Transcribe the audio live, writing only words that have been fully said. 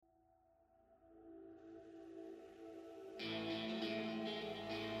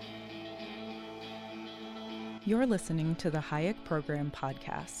You're listening to the Hayek Program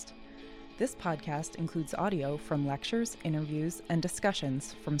podcast. This podcast includes audio from lectures, interviews, and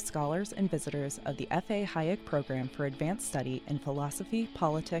discussions from scholars and visitors of the F.A. Hayek Program for Advanced Study in Philosophy,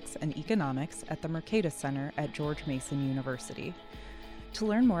 Politics, and Economics at the Mercatus Center at George Mason University. To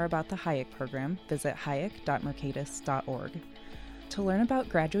learn more about the Hayek Program, visit hayek.mercatus.org. To learn about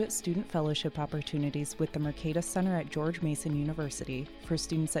graduate student fellowship opportunities with the Mercatus Center at George Mason University for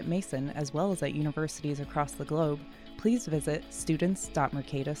students at Mason as well as at universities across the globe, please visit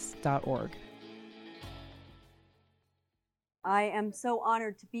students.mercatus.org. I am so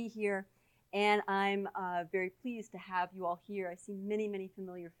honored to be here, and I'm very pleased to have you all here. I see many, many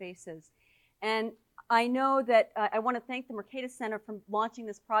familiar faces. And I know that I want to thank the Mercatus Center for launching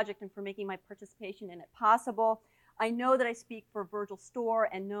this project and for making my participation in it possible. I know that I speak for Virgil Storr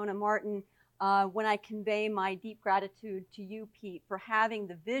and Nona Martin when I convey my deep gratitude to you, Pete, for having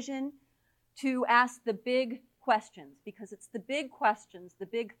the vision to ask the big questions, because it's the big questions, the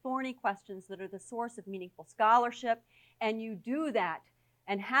big thorny questions that are the source of meaningful scholarship, and you do that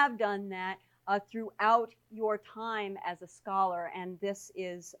and have done that throughout your time as a scholar, and this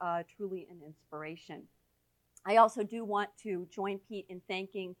is truly an inspiration. I also do want to join Pete in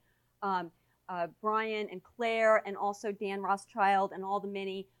thanking Brian and Claire and also Dan Rothschild and all the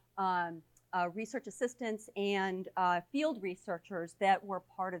many research assistants and field researchers that were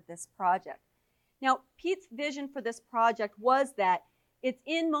part of this project. Now, Pete's vision for this project was that it's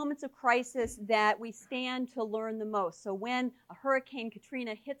in moments of crisis that we stand to learn the most. So when a Hurricane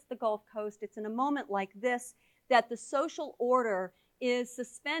Katrina hits the Gulf Coast, it's in a moment like this that the social order is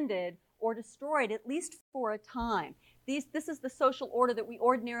suspended or destroyed, at least for a time. This is the social order that we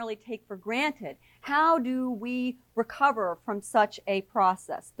ordinarily take for granted. How do we recover from such a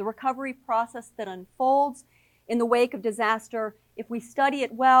process? The recovery process that unfolds in the wake of disaster, if we study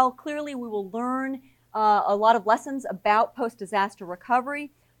it well, clearly we will learn a lot of lessons about post-disaster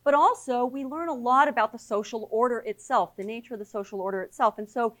recovery, but also we learn a lot about the social order itself, the nature of the social order itself. And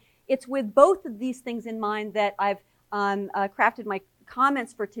so it's with both of these things in mind that I've crafted my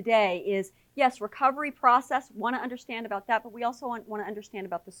comments for today is, yes, recovery process, want to understand about that, but we also want to understand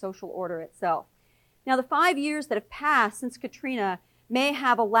about the social order itself. Now, the 5 years that have passed since Katrina may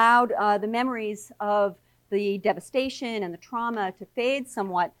have allowed the memories of the devastation and the trauma to fade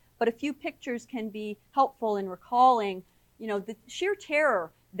somewhat, but a few pictures can be helpful in recalling, the sheer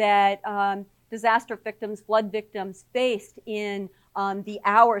terror that disaster victims, flood victims faced in the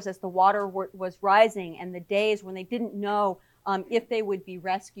hours as the water was rising and the days when they didn't know if they would be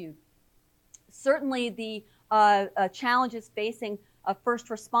rescued. Certainly the challenges facing first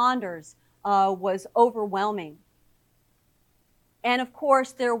responders was overwhelming. And of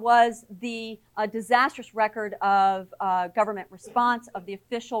course, there was the disastrous record of government response of the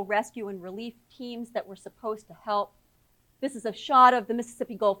official rescue and relief teams that were supposed to help. This is a shot of the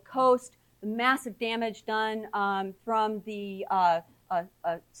Mississippi Gulf Coast, the massive damage done from the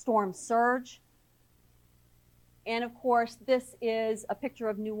storm surge. And of course, this is a picture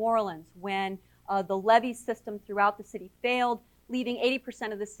of New Orleans when the levee system throughout the city failed, leaving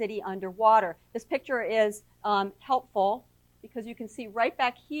 80% of the city underwater. This picture is helpful because you can see right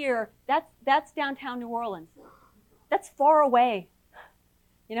back here, that's downtown New Orleans. That's far away,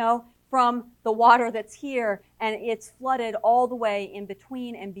 from the water that's here, and it's flooded all the way in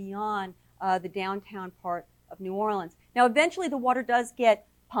between and beyond the downtown part of New Orleans. Now, eventually the water does get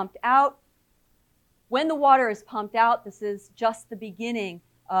pumped out. When the water is pumped out, this is just the beginning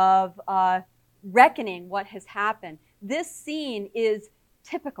of reckoning what has happened. This scene is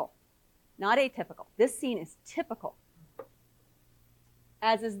typical, not atypical. This scene is typical.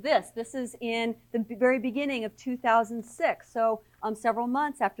 As is this. This is in the very beginning of 2006, so several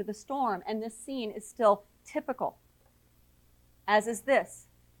months after the storm, and this scene is still typical. As is this.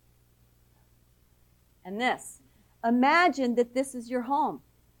 And this. Imagine that this is your home.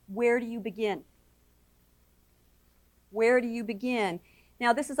 Where do you begin? Where do you begin?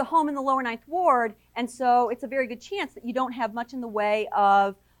 Now, this is a home in the lower Ninth Ward, and so it's a very good chance that you don't have much in the way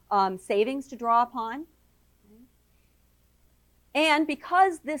of savings to draw upon. And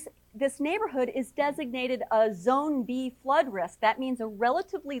because this neighborhood is designated a Zone B flood risk, that means a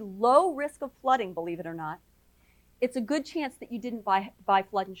relatively low risk of flooding, believe it or not, it's a good chance that you didn't buy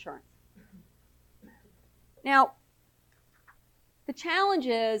flood insurance. Now, the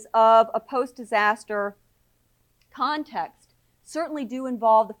challenges of a post-disaster context certainly do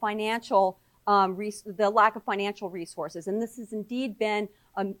involve the financial, the lack of financial resources, and this has indeed been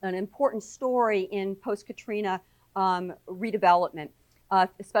an important story in post-Katrina redevelopment,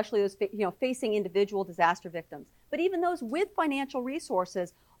 especially those facing individual disaster victims. But even those with financial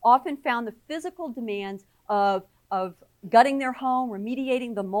resources often found the physical demands of gutting their home,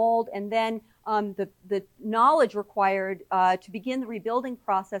 remediating the mold, and then the knowledge required to begin the rebuilding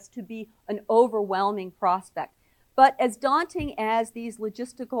process to be an overwhelming prospect. But as daunting as these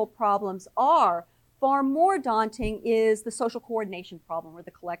logistical problems are, far more daunting is the social coordination problem or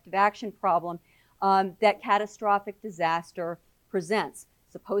the collective action problem that catastrophic disaster presents.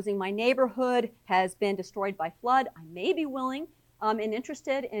 Supposing my neighborhood has been destroyed by flood, I may be willing and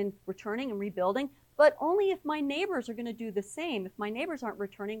interested in returning and rebuilding, but only if my neighbors are going to do the same. If my neighbors aren't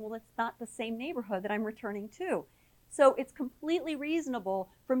returning, well, it's not the same neighborhood that I'm returning to. So it's completely reasonable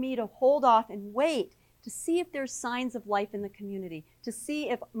for me to hold off and wait to see if there's signs of life in the community, to see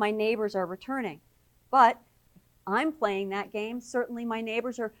if my neighbors are returning. But I'm playing that game. Certainly my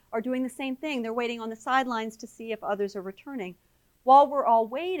neighbors are doing the same thing. They're waiting on the sidelines to see if others are returning. While we're all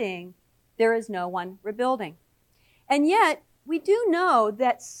waiting, there is no one rebuilding. And yet, we do know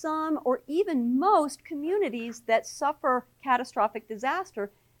that some or even most communities that suffer catastrophic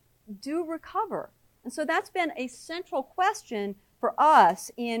disaster do recover. And so that's been a central question for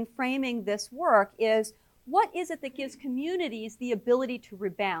us in framing this work is, what is it that gives communities the ability to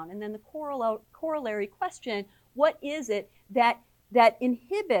rebound? And then the corollary question, what is it that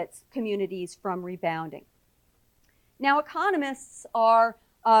inhibits communities from rebounding? Now, economists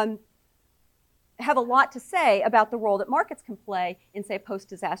have a lot to say about the role that markets can play in, say, a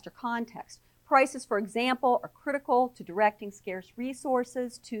post-disaster context. Prices, for example, are critical to directing scarce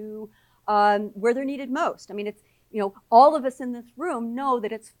resources to where they're needed most. I mean, it's, all of us in this room know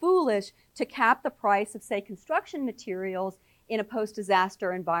that it's foolish to cap the price of, say, construction materials in a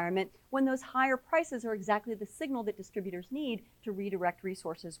post-disaster environment when those higher prices are exactly the signal that distributors need to redirect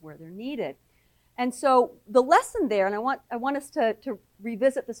resources where they're needed. And so the lesson there, and I want us to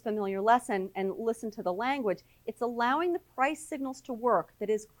revisit this familiar lesson and listen to the language, it's allowing the price signals to work that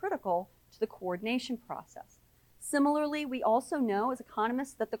is critical to the coordination process. Similarly, we also know as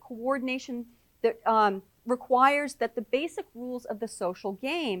economists that the coordination that requires that the basic rules of the social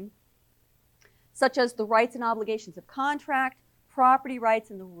game, such as the rights and obligations of contract, property rights,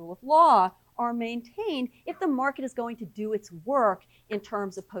 and the rule of law, are maintained if the market is going to do its work in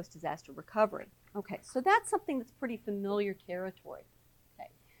terms of post-disaster recovery. Okay, so that's something that's pretty familiar territory. Okay.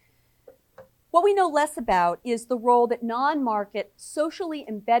 What we know less about is the role that non-market, socially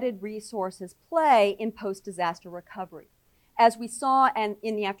embedded resources play in post-disaster recovery. As we saw and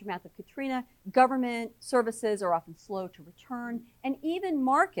in the aftermath of Katrina, government services are often slow to return, and even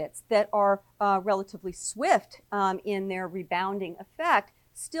markets that are relatively swift in their rebounding effect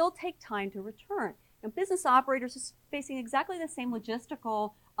still take time to return. Now, business operators are facing exactly the same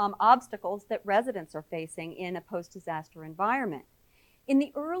logistical obstacles that residents are facing in a post-disaster environment. In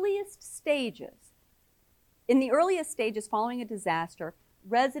the earliest stages following a disaster,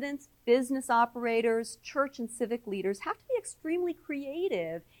 residents, business operators, church and civic leaders have to be extremely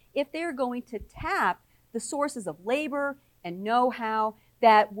creative if they're going to tap the sources of labor and know-how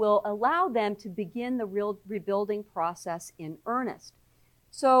that will allow them to begin the real rebuilding process in earnest.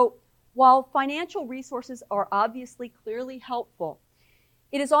 So while financial resources are obviously clearly helpful,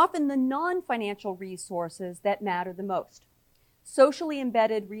 it is often the non-financial resources that matter the most. Socially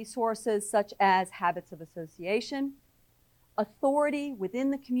embedded resources such as habits of association, authority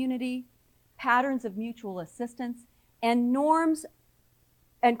within the community, patterns of mutual assistance, and norms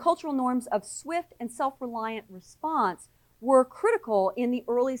and cultural norms of swift and self-reliant response were critical in the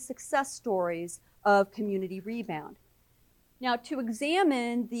early success stories of community rebound. Now, to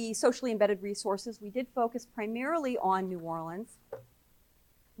examine the socially embedded resources, we did focus primarily on New Orleans.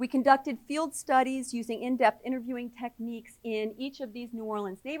 We conducted field studies using in-depth interviewing techniques in each of these New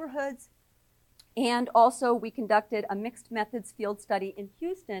Orleans neighborhoods. And also we conducted a mixed methods field study in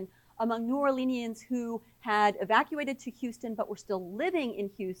Houston among New Orleanians who had evacuated to Houston but were still living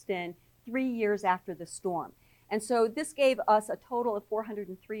in Houston 3 years after the storm. And so this gave us a total of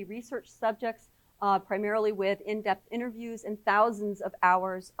 403 research subjects, primarily with in-depth interviews and thousands of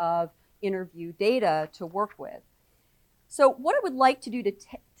hours of interview data to work with. So what I would like to do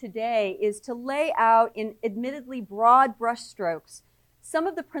today is to lay out in admittedly broad brushstrokes some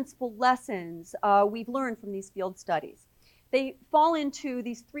of the principal lessons we've learned from these field studies. They fall into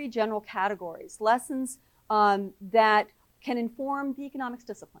these three general categories: lessons that can inform the economics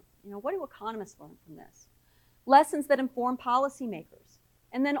discipline. What do economists learn from this? Lessons that inform policymakers.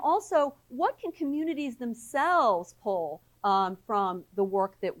 And then also, what can communities themselves pull from the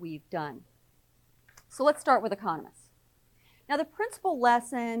work that we've done? So let's start with economists. Now, the principal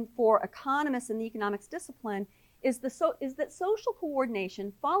lesson for economists in the economics discipline is that social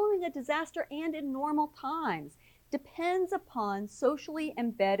coordination following a disaster and in normal times depends upon socially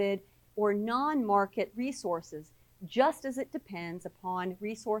embedded or non-market resources, just as it depends upon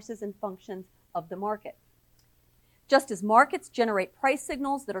resources and functions of the market. Just as markets generate price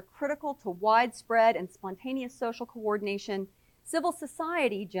signals that are critical to widespread and spontaneous social coordination, civil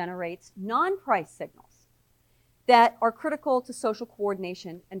society generates non-price signals that are critical to social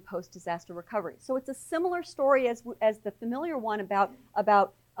coordination and post-disaster recovery. So it's a similar story as the familiar one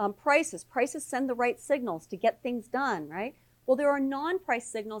about prices. Prices send the right signals to get things done, right? Well, there are non-price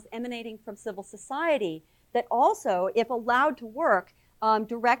signals emanating from civil society that also, if allowed to work,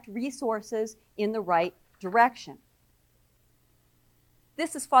 direct resources in the right direction.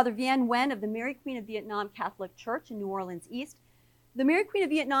 This is Father Vien Nguyen of the Mary Queen of Vietnam Catholic Church in New Orleans East. The Mary Queen of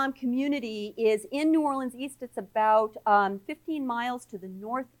Vietnam community is in New Orleans East. It's about 15 miles to the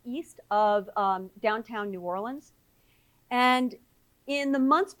northeast of downtown New Orleans. And in the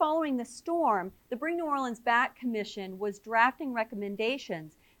months following the storm, the Bring New Orleans Back Commission was drafting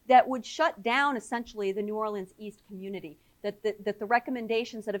recommendations that would shut down essentially the New Orleans East community. That the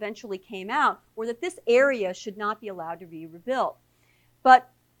recommendations that eventually came out were that this area should not be allowed to be rebuilt.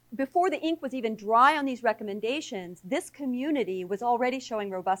 But before the ink was even dry on these recommendations, this community was already showing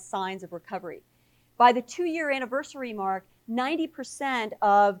robust signs of recovery. By the 2-year anniversary mark, 90%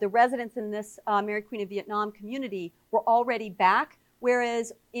 of the residents in this Mary Queen of Vietnam community were already back,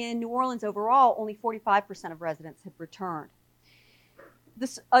 whereas in New Orleans overall, only 45% of residents had returned.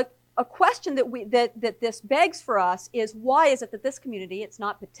 A question that this begs for us is, why is it that this community, it's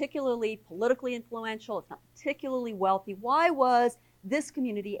not particularly politically influential, it's not particularly wealthy, why was this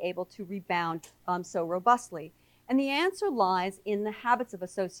community able to rebound so robustly? And the answer lies in the habits of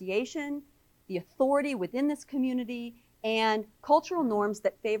association, the authority within this community, and cultural norms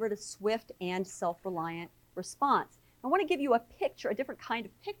that favored a swift and self-reliant response. I want to give you a picture, a different kind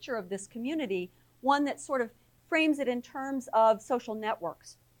of picture of this community, one that sort of frames it in terms of social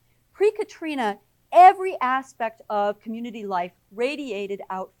networks. Pre-Katrina, every aspect of community life radiated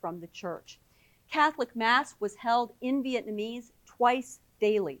out from the church. Catholic Mass was held in Vietnamese twice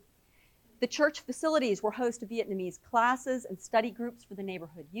daily. The church facilities were host to Vietnamese classes and study groups for the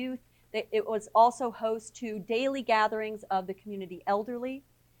neighborhood youth. It was also host to daily gatherings of the community elderly.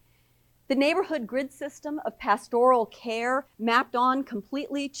 The neighborhood grid system of pastoral care mapped on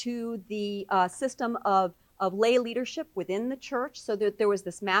completely to the system of lay leadership within the church, so that there was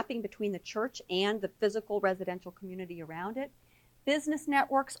this mapping between the church and the physical residential community around it. Business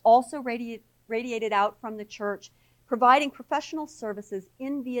networks also radiated out from the church, providing professional services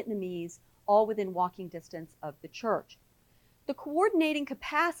in Vietnamese, all within walking distance of the church. The coordinating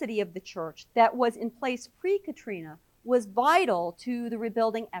capacity of the church that was in place pre-Katrina was vital to the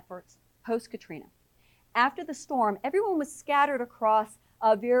rebuilding efforts post-Katrina. After the storm, everyone was scattered across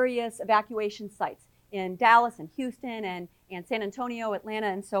various evacuation sites in Dallas and Houston and San Antonio, Atlanta,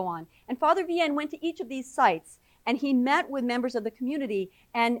 and so on. And Father Vien went to each of these sites, and he met with members of the community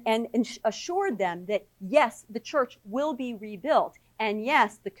and assured them that, yes, the church will be rebuilt, and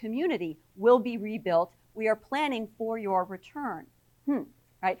yes, the community will be rebuilt. We are planning for your return.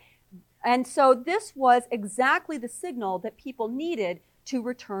 Right? And so this was exactly the signal that people needed to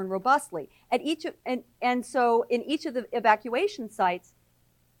return robustly. So in each of the evacuation sites,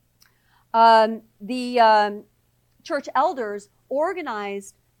 the church elders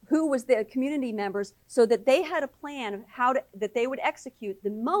organized who was the community members so that they had a plan of that they would execute the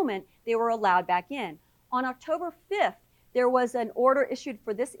moment they were allowed back in. On October 5th, there was an order issued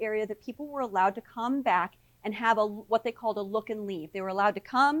for this area that people were allowed to come back and have what they called a look and leave. They were allowed to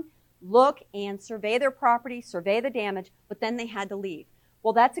come, look, and survey their property, survey the damage, but then they had to leave.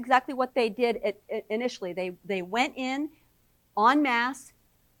 Well, that's exactly what they did initially. They went in en masse,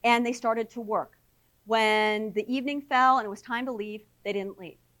 and they started to work. When the evening fell and it was time to leave, they didn't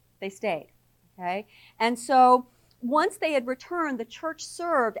leave. They stayed, okay? And so once they had returned, the church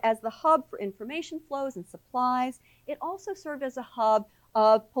served as the hub for information flows and supplies. It also served as a hub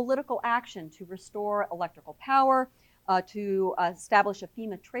of political action to restore electrical power, to establish a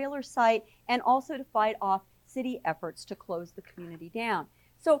FEMA trailer site, and also to fight off city efforts to close the community down.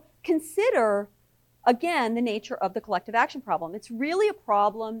 So consider, again, the nature of the collective action problem. It's really a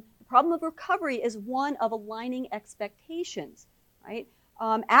problem. The problem of recovery is one of aligning expectations, right?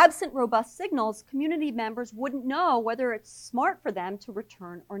 Absent robust signals, community members wouldn't know whether it's smart for them to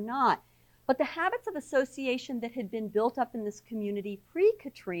return or not. But the habits of association that had been built up in this community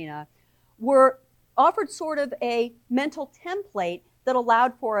pre-Katrina offered sort of a mental template that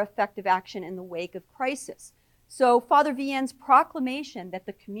allowed for effective action in the wake of crisis. So Father Vien's proclamation that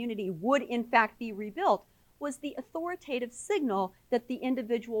the community would in fact be rebuilt was the authoritative signal that the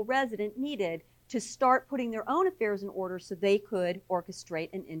individual resident needed to start putting their own affairs in order so they could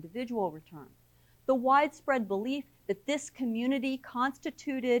orchestrate an individual return. The widespread belief that this community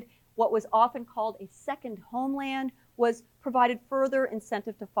constituted what was often called a second homeland was provided further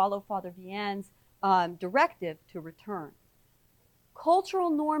incentive to follow Father Vianney's directive to return. Cultural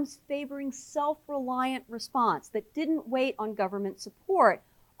norms favoring self-reliant response that didn't wait on government support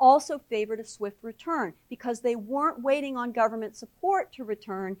also favored a swift return. Because they weren't waiting on government support to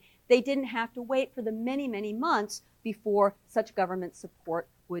return, they didn't have to wait for the many, many months before such government support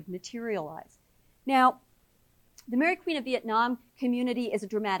would materialize. Now, the Mary Queen of Vietnam community is a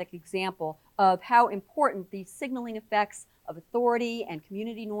dramatic example of how important these signaling effects of authority and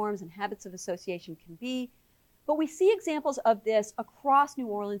community norms and habits of association can be. But we see examples of this across New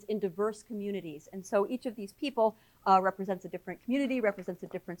Orleans in diverse communities. And so each of these people represents a different community, represents a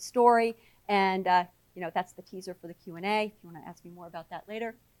different story. And that's the teaser for the Q&A, if you want to ask me more about that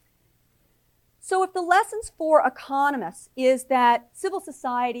later. So if the lessons for economists is that civil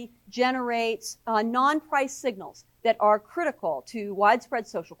society generates non-price signals that are critical to widespread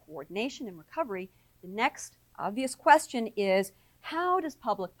social coordination and recovery, the next obvious question is, how does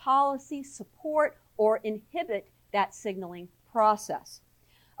public policy support or inhibit that signaling process?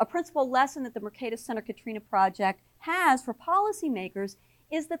 A principal lesson that the Mercatus Center Katrina Project has for policymakers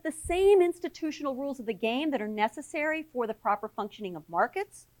is that the same institutional rules of the game that are necessary for the proper functioning of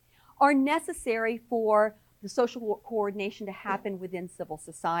markets are necessary for the social coordination to happen within civil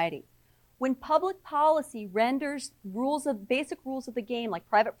society. When public policy renders basic rules of the game, like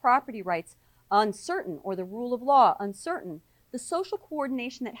private property rights, uncertain, or the rule of law uncertain, the social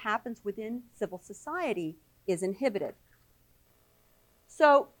coordination that happens within civil society is inhibited.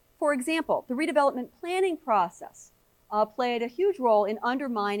 So, for example, the redevelopment planning process played a huge role in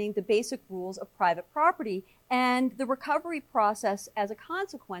undermining the basic rules of private property, and the recovery process, as a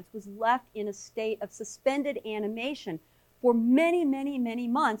consequence, was left in a state of suspended animation for many, many, many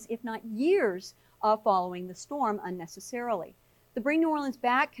months, if not years, following the storm unnecessarily. The Bring New Orleans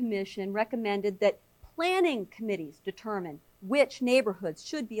Back Commission recommended that planning committees determine which neighborhoods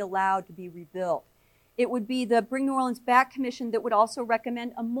should be allowed to be rebuilt. It would be the Bring New Orleans Back Commission that would also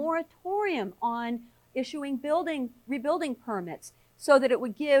recommend a moratorium on issuing rebuilding permits, so that it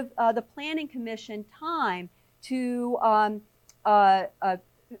would give the Planning Commission time to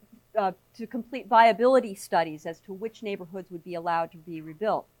complete viability studies as to which neighborhoods would be allowed to be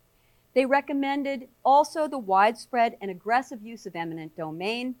rebuilt. They recommended also the widespread and aggressive use of eminent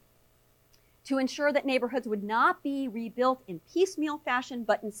domain to ensure that neighborhoods would not be rebuilt in piecemeal fashion,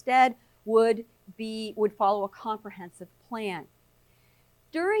 but instead would follow a comprehensive plan.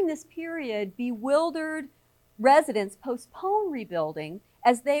 During this period, bewildered residents postponed rebuilding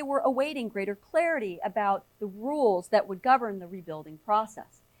as they were awaiting greater clarity about the rules that would govern the rebuilding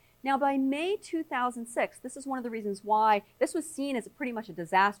process. Now, by May 2006, this is one of the reasons why this was seen as pretty much a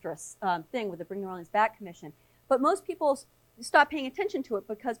disastrous thing with the Bring New Orleans Back Commission. But most people stopped paying attention to it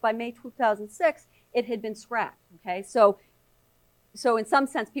because by May 2006, it had been scrapped. Okay, so in some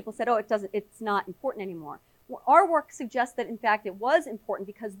sense, people said, "Oh, it's not important anymore." Well, our work suggests that in fact it was important,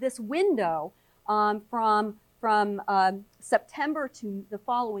 because this window from September to the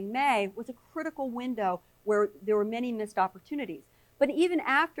following May was a critical window where there were many missed opportunities. But even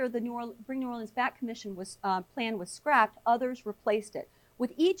after the Bring New Orleans Back Commission plan was scrapped, others replaced it,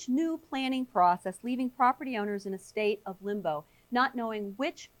 with each new planning process leaving property owners in a state of limbo, not knowing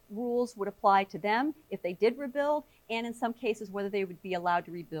which rules would apply to them if they did rebuild, and in some cases whether they would be allowed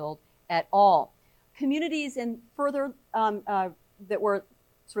to rebuild at all. Communities in further that were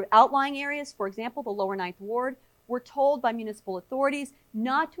sort of outlying areas, for example, the lower Ninth Ward, were told by municipal authorities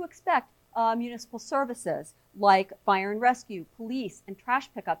not to expect municipal services like fire and rescue, police, and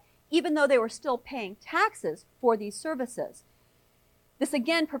trash pickup, even though they were still paying taxes for these services. This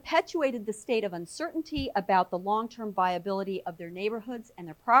again perpetuated the state of uncertainty about the long-term viability of their neighborhoods and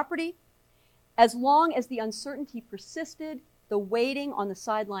their property. As long as the uncertainty persisted, the waiting on the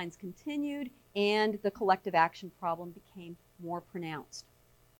sidelines continued, and the collective action problem became more pronounced.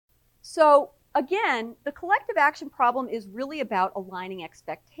 So again, the collective action problem is really about aligning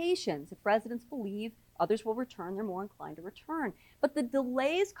expectations. If residents believe others will return, they're more inclined to return. But the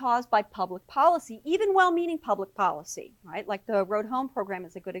delays caused by public policy, even well-meaning public policy, right, like the Road Home program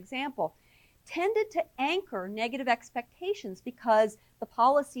is a good example, tended to anchor negative expectations because the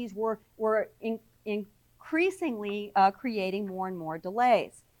policies were increasingly creating more and more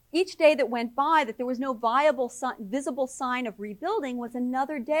delays. Each day that went by that there was no visible sign of rebuilding was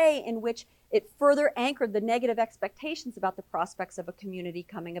another day in which it further anchored the negative expectations about the prospects of a community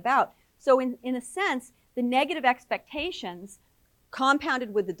coming about. So in a sense, the negative expectations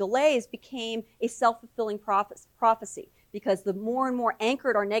compounded with the delays became a self-fulfilling prophecy, because the more and more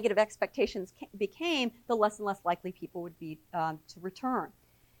anchored our negative expectations became, the less and less likely people would be to return.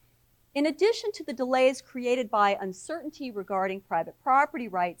 In addition to the delays created by uncertainty regarding private property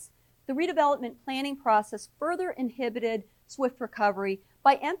rights, the redevelopment planning process further inhibited swift recovery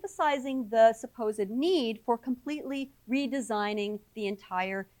by emphasizing the supposed need for completely redesigning the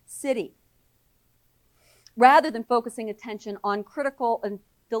entire city, rather than focusing attention on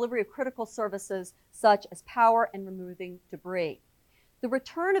delivery of critical services such as power and removing debris. The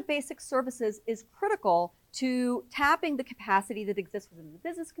return of basic services is critical to tapping the capacity that exists within the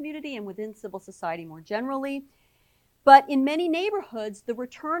business community and within civil society more generally. But in many neighborhoods, the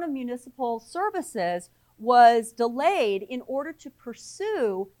return of municipal services was delayed in order to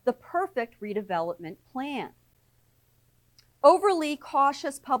pursue the perfect redevelopment plan. Overly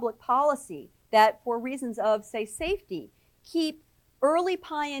cautious public policy that, for reasons of, say, safety, keep early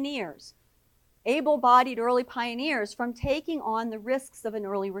pioneers, able-bodied early pioneers, from taking on the risks of an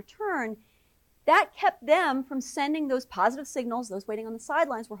early return, that kept them from sending those positive signals those waiting on the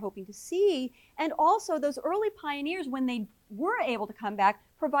sidelines were hoping to see. And also those early pioneers, when they were able to come back,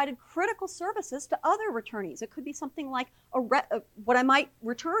 provided critical services to other returnees. It could be something like what I might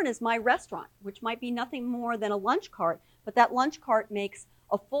return as my restaurant, which might be nothing more than a lunch cart, but that lunch cart makes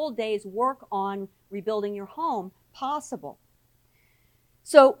a full day's work on rebuilding your home possible.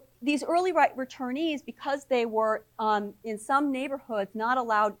 So these early returnees, because they were in some neighborhoods not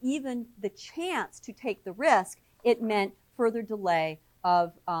allowed even the chance to take the risk, it meant further delay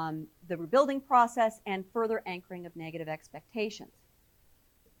of the rebuilding process and further anchoring of negative expectations.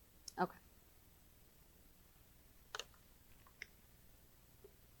 Okay.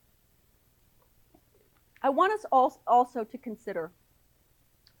 I want us also to consider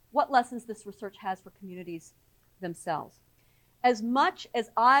what lessons this research has for communities themselves. As much as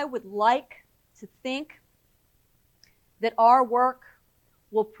I would like to think that our work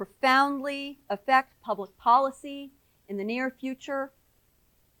will profoundly affect public policy in the near future,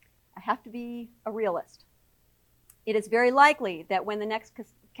 I have to be a realist. It is very likely that when the next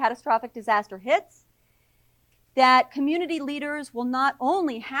catastrophic disaster hits, that community leaders will not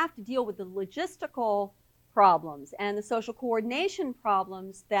only have to deal with the logistical problems and the social coordination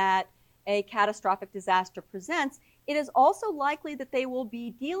problems that a catastrophic disaster presents, it is also likely that they will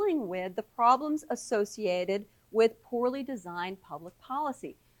be dealing with the problems associated with poorly designed public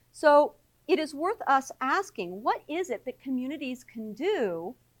policy. So it is worth us asking, what is it that communities can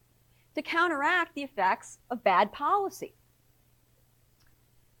do to counteract the effects of bad policy?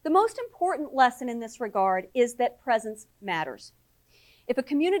 The most important lesson in this regard is that presence matters. If a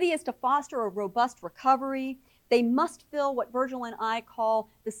community is to foster a robust recovery, they must fill what Virgil and I call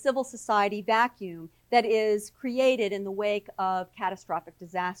the civil society vacuum that is created in the wake of catastrophic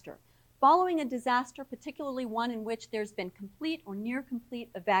disaster. Following a disaster, particularly one in which there's been complete or near complete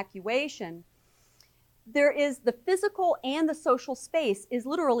evacuation, there is the physical and the social space is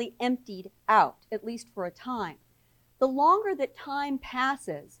literally emptied out, at least for a time. The longer that time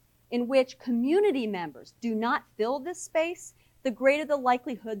passes in which community members do not fill this space, the greater the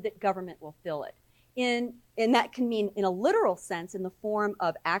likelihood that government will fill it. And that can mean in a literal sense in the form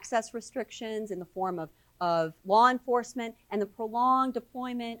of access restrictions, in the form of law enforcement, and the prolonged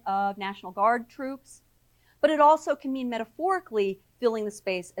deployment of National Guard troops. But it also can mean metaphorically filling the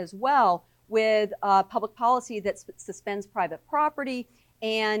space as well with public policy that suspends private property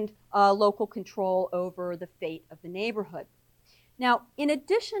and local control over the fate of the neighborhood. Now, in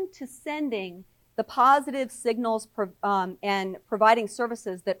addition to sending the positive signals and providing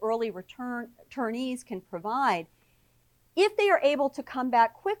services that early returnees can provide, if they are able to come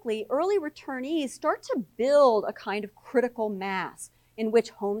back quickly, early returnees start to build a kind of critical mass in which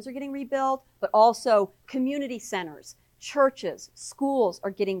homes are getting rebuilt, but also community centers, churches, schools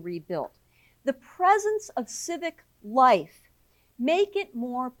are getting rebuilt. The presence of civic life make it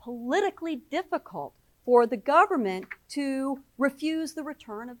more politically difficult for the government to refuse the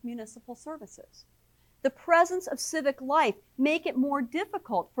return of municipal services. The presence of civic life make it more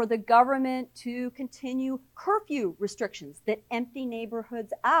difficult for the government to continue curfew restrictions that empty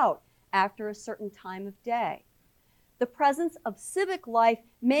neighborhoods out after a certain time of day. The presence of civic life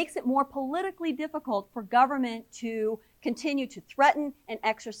makes it more politically difficult for government to continue to threaten and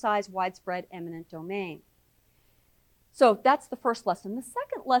exercise widespread eminent domain. So that's the first lesson. The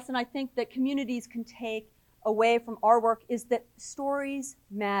second lesson I think that communities can take away from our work is that stories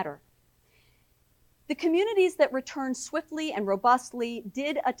matter. The communities that returned swiftly and robustly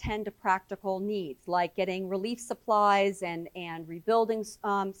did attend to practical needs, like getting relief supplies and rebuilding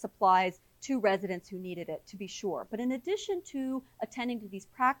supplies to residents who needed it, to be sure. But in addition to attending to these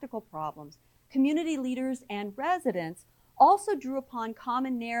practical problems, community leaders and residents also drew upon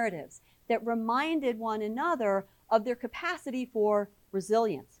common narratives that reminded one another of their capacity for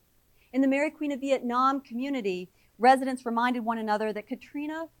resilience. In the Mary Queen of Vietnam community, residents reminded one another that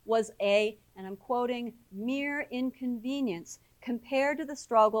Katrina was a, and I'm quoting, mere inconvenience compared to the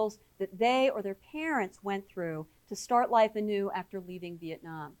struggles that they or their parents went through to start life anew after leaving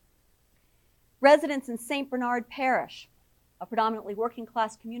Vietnam. Residents in St. Bernard Parish, a predominantly working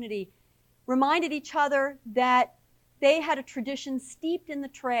class community, reminded each other that they had a tradition steeped in the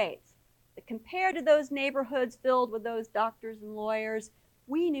trades, that compared to those neighborhoods filled with those doctors and lawyers,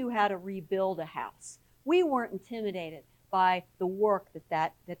 we knew how to rebuild a house. We weren't intimidated by the work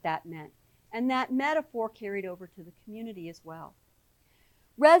that meant. And that metaphor carried over to the community as well.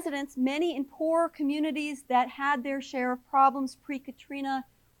 Residents, many in poorer communities that had their share of problems pre-Katrina,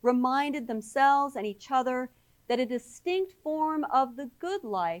 reminded themselves and each other that a distinct form of the good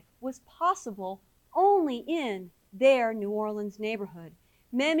life was possible only in their New Orleans neighborhood.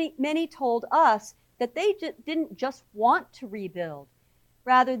 Many told us that they didn't just want to rebuild.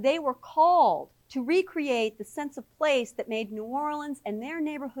 Rather, they were called to recreate the sense of place that made New Orleans and their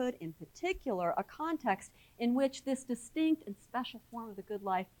neighborhood in particular a context in which this distinct and special form of the good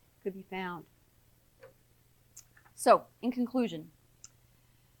life could be found. So, in conclusion,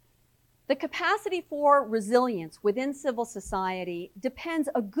 the capacity for resilience within civil society depends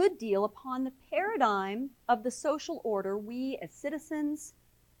a good deal upon the paradigm of the social order we as citizens,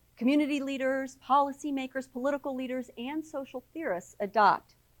 community leaders, policymakers, political leaders, and social theorists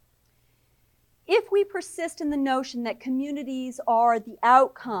adopt. If we persist in the notion that communities are the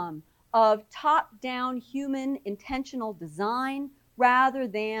outcome of top-down human intentional design rather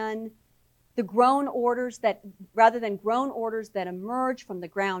than grown orders that emerge from the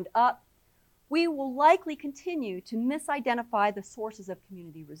ground up, we will likely continue to misidentify the sources of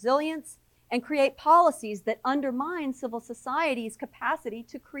community resilience and create policies that undermine civil society's capacity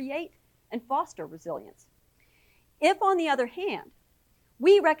to create and foster resilience. If, on the other hand,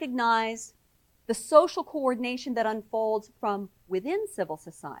 we recognize the social coordination that unfolds from within civil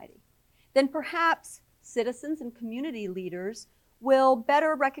society, then perhaps citizens and community leaders will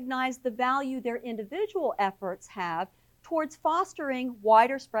better recognize the value their individual efforts have towards fostering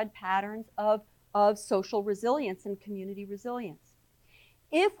wider spread patterns of social resilience and community resilience.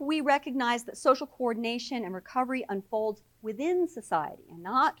 If we recognize that social coordination and recovery unfolds within society and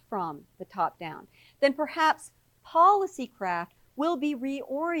not from the top down, then perhaps policy craft will be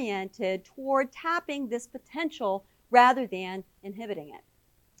reoriented toward tapping this potential rather than inhibiting it.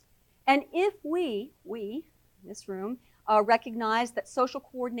 And if we in this room, recognize that social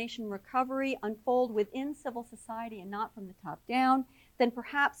coordination and recovery unfold within civil society and not from the top down, then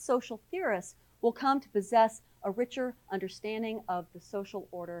perhaps social theorists will come to possess a richer understanding of the social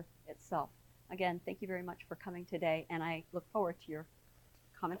order itself. Again, thank you very much for coming today, and I look forward to your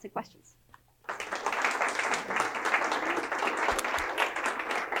comments and questions.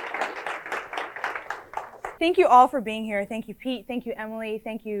 Thank you all for being here. Thank you, Pete. Thank you, Emily.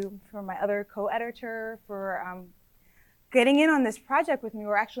 Thank you for my other co-editor for getting in on this project with me,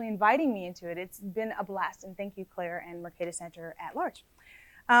 or actually inviting me into it. It's been a blast, and thank you, Claire and Mercatus Center at large.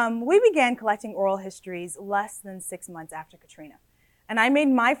 We began collecting oral histories less than 6 months after Katrina, and I made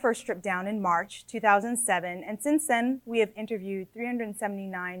my first trip down in March 2007, and since then, we have interviewed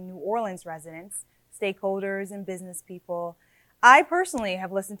 379 New Orleans residents, stakeholders, and business people. I personally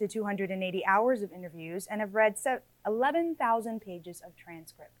have listened to 280 hours of interviews and have read 11,000 pages of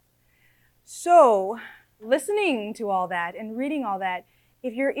transcript. So, listening to all that and reading all that,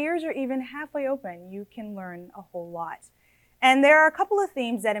 if your ears are even halfway open, you can learn a whole lot. And there are a couple of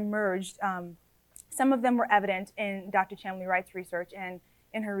themes that emerged. Some of them were evident in Dr. Chamley Wright's research and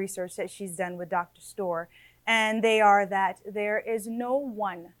in her research that she's done with Dr. Storr. And they are that there is no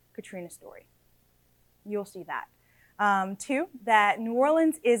one Katrina story. You'll see that. 2, that New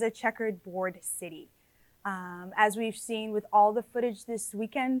Orleans is a checkered board city. As we've seen with all the footage this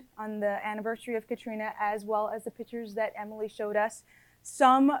weekend on the anniversary of Katrina, as well as the pictures that Emily showed us,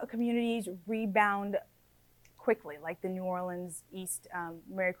 some communities rebound quickly, like the New Orleans East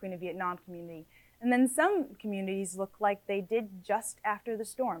Mary Queen of Vietnam community. And then some communities look like they did just after the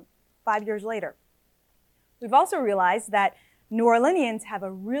storm, 5 years later. We've also realized that New Orleanians have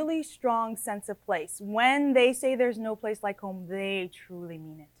a really strong sense of place. When they say there's no place like home, they truly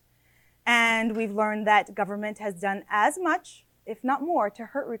mean it. And we've learned that government has done as much, if not more, to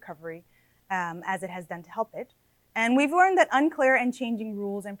hurt recovery as it has done to help it. And we've learned that unclear and changing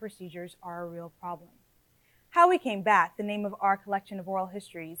rules and procedures are a real problem. How we came back, the name of our collection of oral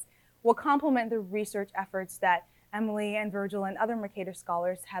histories, will complement the research efforts that Emily and Virgil and other Mercator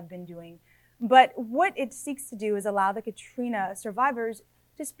scholars have been doing. But what it seeks to do is allow the Katrina survivors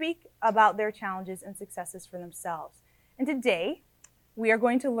to speak about their challenges and successes for themselves. And today, we are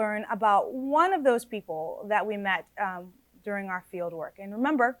going to learn about one of those people that we met during our field work. And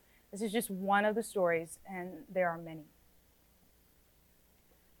remember, this is just one of the stories, and there are many.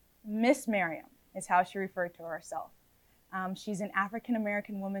 Miss Miriam is how she referred to herself. She's an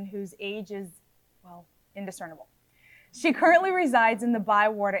African-American woman whose age is, well, indiscernible. She currently resides in the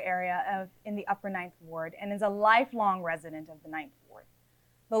Bywater area in the Upper Ninth Ward and is a lifelong resident of the Ninth Ward.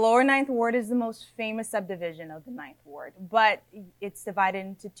 The Lower Ninth Ward is the most famous subdivision of the Ninth Ward, but it's divided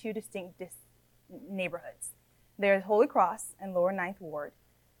into two distinct neighborhoods. There's Holy Cross and Lower Ninth Ward,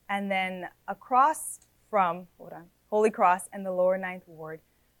 and then across from, Holy Cross and the Lower Ninth Ward,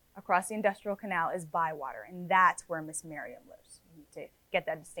 across the Industrial Canal is Bywater, and that's where Miss Miriam lives. You need to get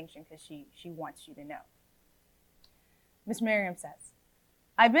that distinction because she wants you to know. Miss Miriam says,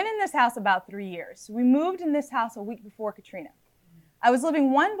 I've been in this house about 3 years. We moved in this house a week before Katrina. I was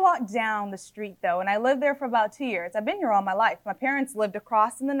living 1 block down the street, though, and I lived there for about 2 years. I've been here all my life. My parents lived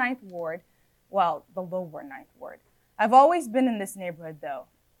across in the Ninth Ward, well, the Lower Ninth Ward. I've always been in this neighborhood, though.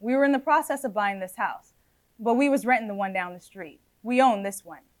 We were in the process of buying this house, but we was renting the one down the street. We own this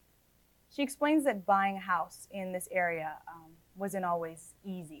one. She explains that buying a house in this area wasn't always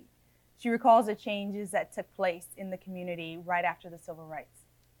easy. She recalls the changes that took place in the community right after the civil rights.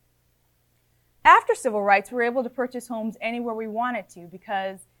 After civil rights, we were able to purchase homes anywhere we wanted to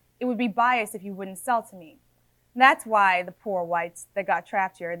because it would be biased if you wouldn't sell to me. That's why the poor whites that got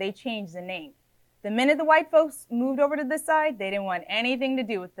trapped here, they changed the name. The minute the white folks moved over to this side, they didn't want anything to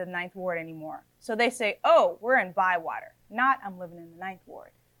do with the Ninth Ward anymore. So they say, oh, we're in Bywater, not I'm living in the Ninth Ward.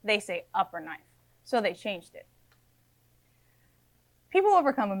 They say Upper Ninth. So they changed it. People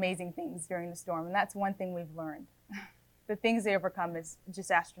overcome amazing things during the storm, and that's one thing we've learned. The things they overcome is just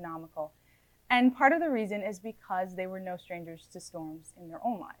astronomical. And part of the reason is because they were no strangers to storms in their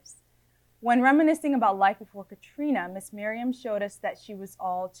own lives. When reminiscing about life before Katrina, Miss Miriam showed us that she was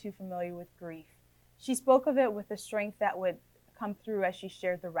all too familiar with grief. She spoke of it with the strength that would come through as she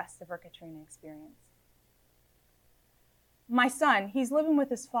shared the rest of her Katrina experience. My son, he's living with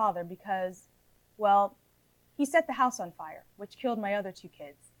his father because, well, he set the house on fire, which killed my other 2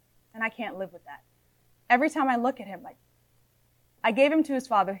 kids, and I can't live with that. Every time I look at him, I gave him to his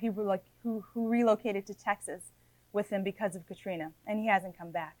father, who relocated to Texas with him because of Katrina, and he hasn't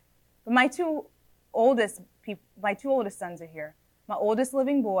come back. But my two oldest sons are here. My oldest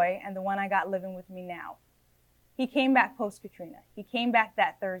living boy and the one I got living with me now. He came back post-Katrina. He came back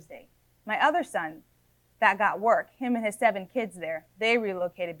that Thursday. My other son that got work, him and his 7 kids there, they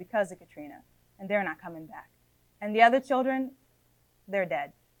relocated because of Katrina, and they're not coming back. And the other children, they're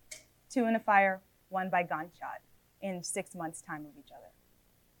dead. 2 in a fire, 1 by gunshot in 6 months' time of each other.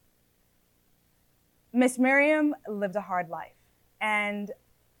 Miss Miriam lived a hard life. And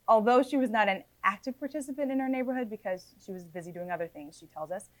although she was not an active participant in her neighborhood because she was busy doing other things, she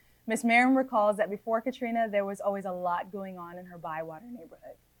tells us, Miss Miriam recalls that before Katrina, there was always a lot going on in her Bywater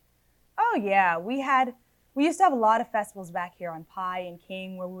neighborhood. Oh yeah, we used to have a lot of festivals back here on Pye and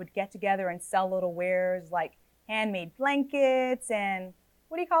King where we would get together and sell little wares like handmade blankets and,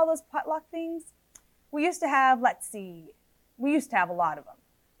 what do you call those potluck things? We used to have a lot of them.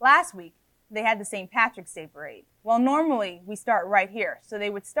 Last week, they had the St. Patrick's Day parade. Well, normally we start right here. So they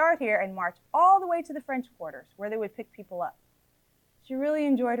would start here and march all the way to the French Quarters where they would pick people up. She really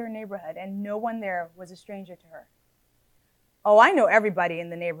enjoyed her neighborhood and no one there was a stranger to her. Oh, I know everybody in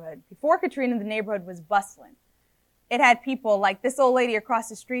the neighborhood. Before Katrina, the neighborhood was bustling. It had people like this old lady across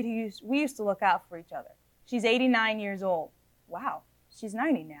the street we used to look out for each other. She's 89 years old. Wow, she's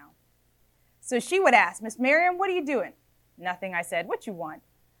 90 now. So she would ask, Miss Miriam, what are you doing? Nothing, I said. What you want?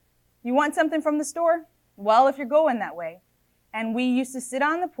 You want something from the store? Well, if you're going that way. And we used to sit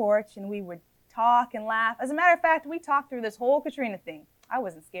on the porch and we would talk and laugh. As a matter of fact, we talked through this whole Katrina thing. I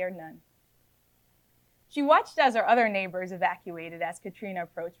wasn't scared none. She watched as our other neighbors evacuated as Katrina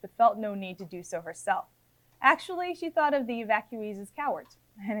approached, but felt no need to do so herself. Actually, she thought of the evacuees as cowards,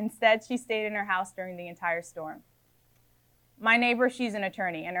 and instead she stayed in her house during the entire storm. My neighbor, she's an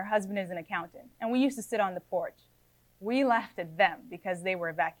attorney, and her husband is an accountant, and we used to sit on the porch. We laughed at them because they were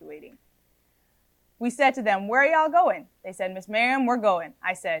evacuating. We said to them, where are y'all going? They said, Miss Miriam, we're going.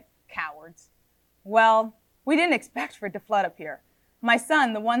 I said, cowards. Well, we didn't expect for it to flood up here. My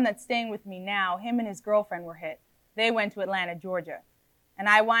son, the one that's staying with me now, him and his girlfriend were hit. They went to Atlanta, Georgia. And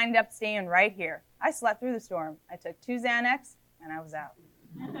I wound up staying right here. I slept through the storm. I took 2 Xanax, and I was out.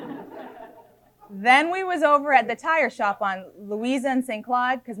 Then we was over at the tire shop on Louisa and St.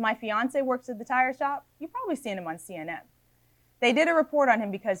 Claude, because my fiance works at the tire shop. You've probably seen him on CNN. They did a report on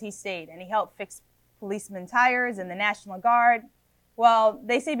him because he stayed, and he helped fix policemen's tires and the National Guard. Well,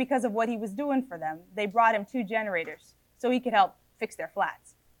 they say because of what he was doing for them, they brought him 2 generators so he could help fix their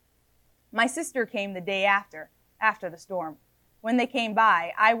flats. My sister came the day after the storm. When they came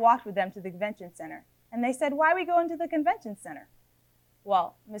by, I walked with them to the convention center, and they said, "Why are we going to the convention center?"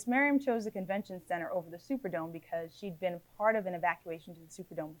 Well, Miss Miriam chose the convention center over the Superdome because she'd been part of an evacuation to the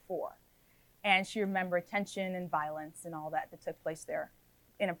Superdome before. And she remembered tension and violence and all that took place there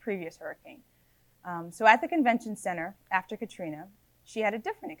in a previous hurricane. So at the convention center, after Katrina, she had a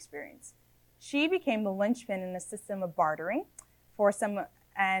different experience. She became the linchpin in a system of bartering for some,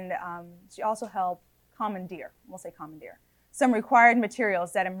 and she also helped commandeer some required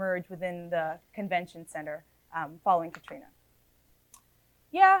materials that emerged within the convention center following Katrina.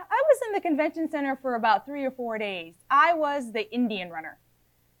 Yeah, I was in the convention center for about 3 or 4 days. I was the Indian runner.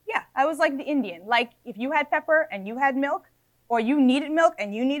 Yeah, I was like the Indian. Like if you had pepper and you had milk, or you needed milk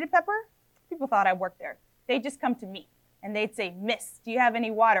and you needed pepper, people thought I worked there. They'd just come to me and they'd say, "Miss, do you have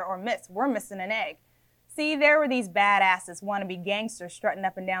any water?" Or "Miss, we're missing an egg." See, there were these badasses, wannabe gangsters strutting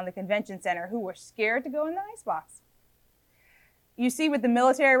up and down the convention center who were scared to go in the icebox. You see, with the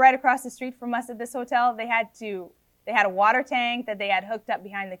military right across the street from us at this hotel, they had a water tank that they had hooked up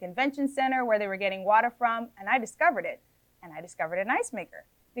behind the convention center where they were getting water from, and I discovered it. And I discovered an ice maker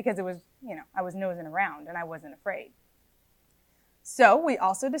because it was, I was nosing around and I wasn't afraid. So we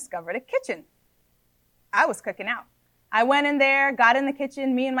also discovered a kitchen. I was cooking out. I went in there, got in the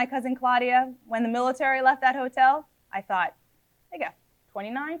kitchen, me and my cousin Claudia. When the military left that hotel, I thought, they got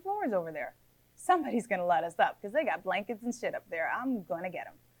 29 floors over there. Somebody's going to let us up because they got blankets and shit up there. I'm going to get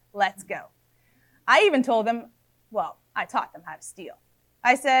them. Let's go. I even told them, I taught them how to steal.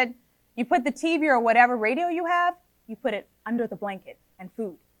 I said, you put the TV or whatever radio you have, you put it under the blanket and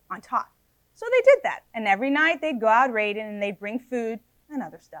food on top. So they did that. And every night they'd go out raiding and they'd bring food and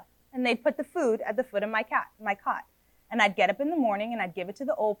other stuff. And they'd put the food at the foot of my cot. And I'd get up in the morning and I'd give it to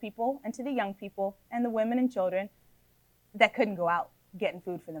the old people and to the young people and the women and children that couldn't go out getting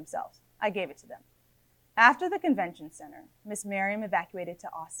food for themselves. I gave it to them. After the convention center, Miss Miriam evacuated to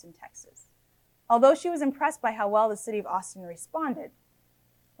Austin, Texas. Although she was impressed by how well the city of Austin responded,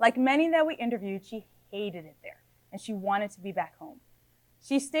 like many that we interviewed, she hated it there, and she wanted to be back home.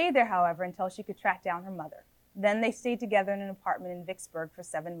 She stayed there, however, until she could track down her mother. Then they stayed together in an apartment in Vicksburg for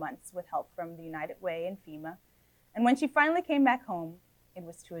 7 months with help from the United Way and FEMA. And when she finally came back home, it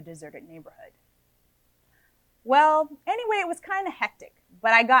was to a deserted neighborhood. Well, anyway, it was kind of hectic,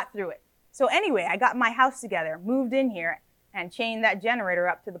 but I got through it. So anyway, I got my house together, moved in here, and chained that generator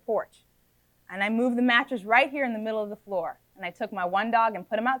up to the porch. And I moved the mattress right here in the middle of the floor. And I took my 1 dog and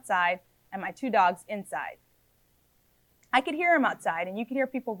put him outside, and my 2 dogs inside. I could hear him outside, and you could hear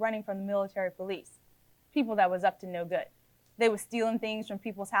people running from the military police, people that was up to no good. They were stealing things from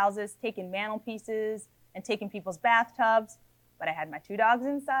people's houses, taking mantelpieces, and taking people's bathtubs. But I had my 2 dogs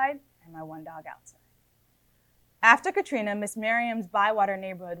inside and my 1 dog outside. After Katrina, Miss Miriam's Bywater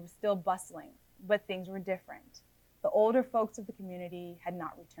neighborhood was still bustling, but things were different. The older folks of the community had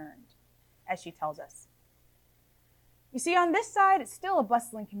not returned, as she tells us. You see, on this side, it's still a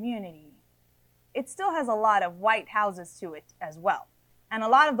bustling community. It still has a lot of white houses to it as well. And a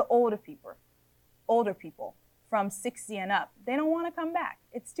lot of the older people from 60 and up, they don't want to come back.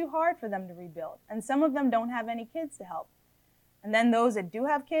 It's too hard for them to rebuild. And some of them don't have any kids to help. And then those that do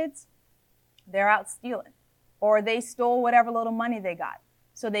have kids, they're out stealing. Or they stole whatever little money they got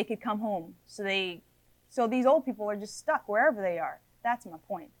so they could come home. So these old people are just stuck wherever they are. That's my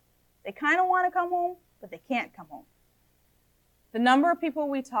point. They kind of want to come home, but they can't come home. The number of people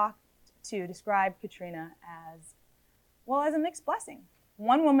we talked to described Katrina as a mixed blessing.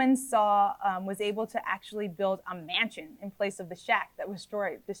 One woman was able to actually build a mansion in place of the shack that was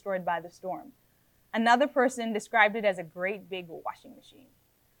destroyed by the storm. Another person described it as a great big washing machine.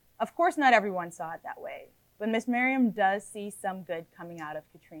 Of course, not everyone saw it that way, but Miss Miriam does see some good coming out of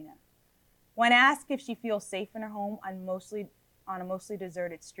Katrina. When asked if she feels safe in her home on a mostly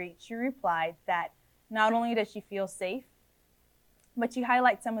deserted street, she replied that not only does she feel safe, but she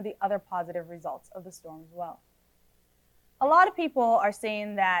highlights some of the other positive results of the storm as well. A lot of people are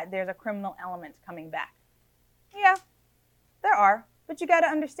saying that there's a criminal element coming back. Yeah, there are, but you got to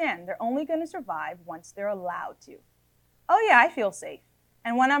understand, they're only going to survive once they're allowed to. Oh yeah, I feel safe.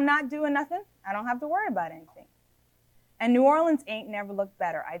 And when I'm not doing nothing, I don't have to worry about anything. And New Orleans ain't never looked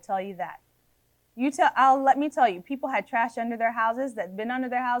better, I tell you that. Let me tell you, people had trash under their houses that'd been under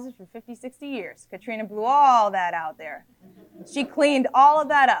their houses for 50, 60 years. Katrina blew all that out there. She cleaned all of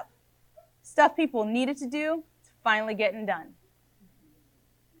that up. Stuff people needed to do, it's finally getting done.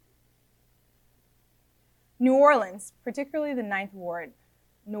 New Orleans, particularly the Ninth Ward,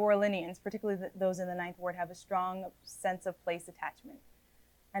 New Orleanians, particularly those in the Ninth Ward, have a strong sense of place attachment.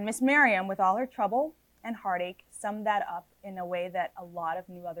 And Miss Miriam, with all her trouble and heartache, summed that up in a way that a lot of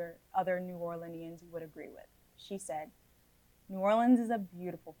other New Orleanians would agree with. She said, "New Orleans is a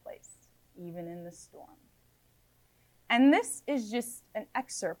beautiful place, even in the storm." And this is just an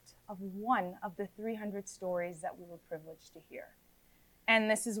excerpt of one of the 300 stories that we were privileged to hear. And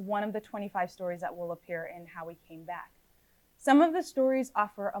this is one of the 25 stories that will appear in How We Came Back. Some of the stories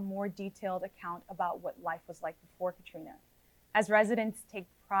offer a more detailed account about what life was like before Katrina, as residents take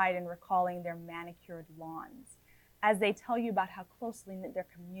pride in recalling their manicured lawns, as they tell you about how closely knit their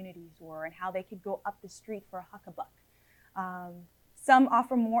communities were and how they could go up the street for a huckabuck. Some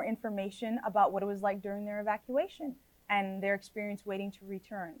offer more information about what it was like during their evacuation and their experience waiting to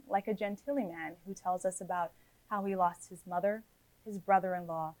return, like a Gentilly man who tells us about how he lost his mother, his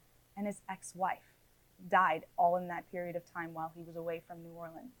brother-in-law, and his ex-wife, died all in that period of time while he was away from New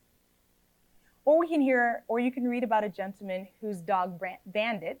Orleans. Or you can read about a gentleman whose dog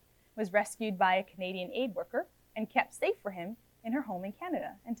Bandit was rescued by a Canadian aid worker and kept safe for him in her home in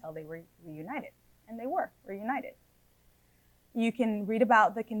Canada until they were reunited. And they were reunited. You can read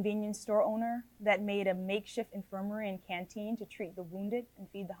about the convenience store owner that made a makeshift infirmary and canteen to treat the wounded and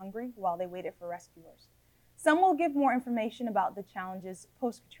feed the hungry while they waited for rescuers. Some will give more information about the challenges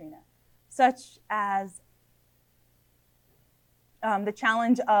post-Katrina, such as the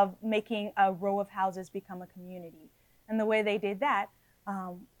challenge of making a row of houses become a community. And the way they did that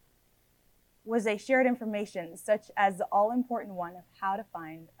was they shared information, such as the all-important one of how to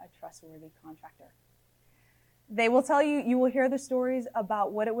find a trustworthy contractor. They will tell you, you will hear the stories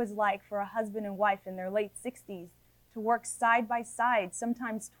about what it was like for a husband and wife in their late 60s to work side by side,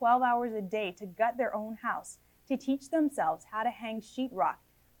 sometimes 12 hours a day, to gut their own house, to teach themselves how to hang sheetrock,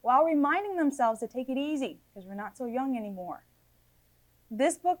 while reminding themselves to take it easy, because we're not so young anymore.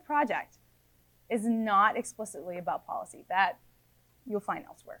 This book project is not explicitly about policy. That you'll find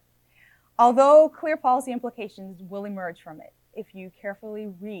elsewhere. Although clear policy implications will emerge from it if you carefully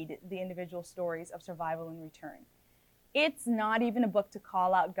read the individual stories of survival and return. It's not even a book to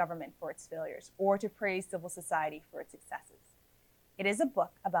call out government for its failures or to praise civil society for its successes. It is a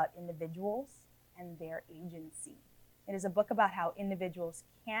book about individuals and their agency. It is a book about how individuals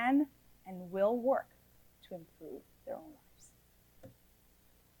can and will work to improve their own lives.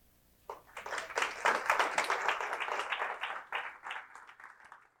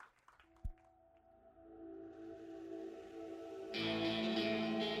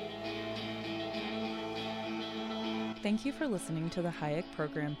 Thank you for listening to the Hayek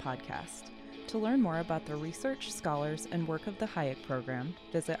Program podcast. To learn more about the research, scholars, and work of the Hayek Program,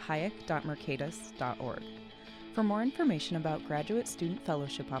 visit hayek.mercatus.org. For more information about graduate student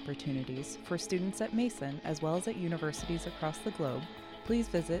fellowship opportunities for students at Mason as well as at universities across the globe, please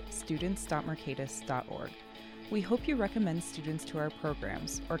visit students.mercatus.org. We hope you recommend students to our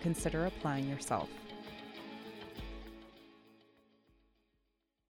programs or consider applying yourself.